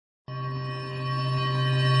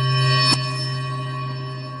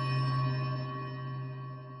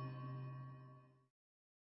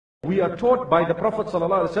we are taught by the Prophet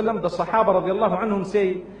ﷺ, the Sahaba radiallahu anhum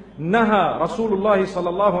say, Naha Rasulullah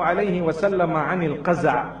sallallahu alayhi wa sallam anil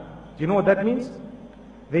qaza'. Do you know what that means?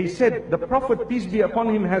 They said, the Prophet, peace be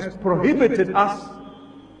upon him, has prohibited us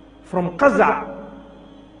from qaza'.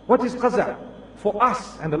 What is qaza'? For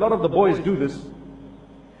us, and a lot of the boys do this,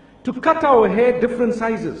 to cut our hair different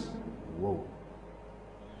sizes. Whoa.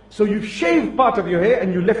 So you shaved part of your hair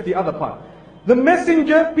and you left the other part. The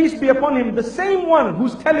messenger, peace be upon him, the same one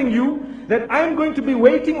who's telling you that I'm going to be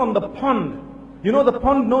waiting on the pond. You know the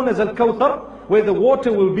pond known as Al-Kawthar, where the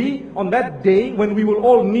water will be on that day when we will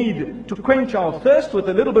all need to quench our thirst with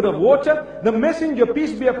a little bit of water. The messenger,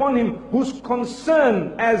 peace be upon him, whose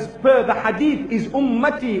concern as per the hadith is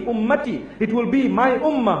ummati, ummati. It will be my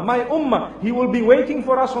ummah, my ummah. He will be waiting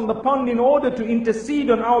for us on the pond in order to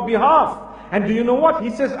intercede on our behalf. And do you know what?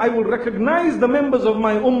 He says, I will recognize the members of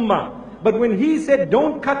my ummah. But when he said,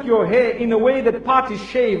 don't cut your hair in a way that part is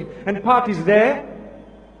shaved and part is there,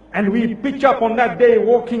 and we pitch up on that day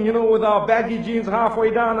walking, with our baggy jeans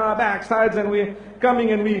halfway down our backsides, and we're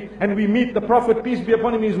coming and we meet the Prophet, peace be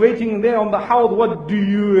upon him, he's waiting there on the hawd. What do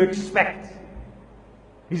you expect?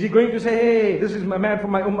 Is he going to say, hey, this is my man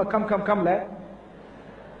from my ummah, come lad?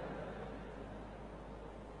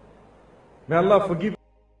 May Allah forgive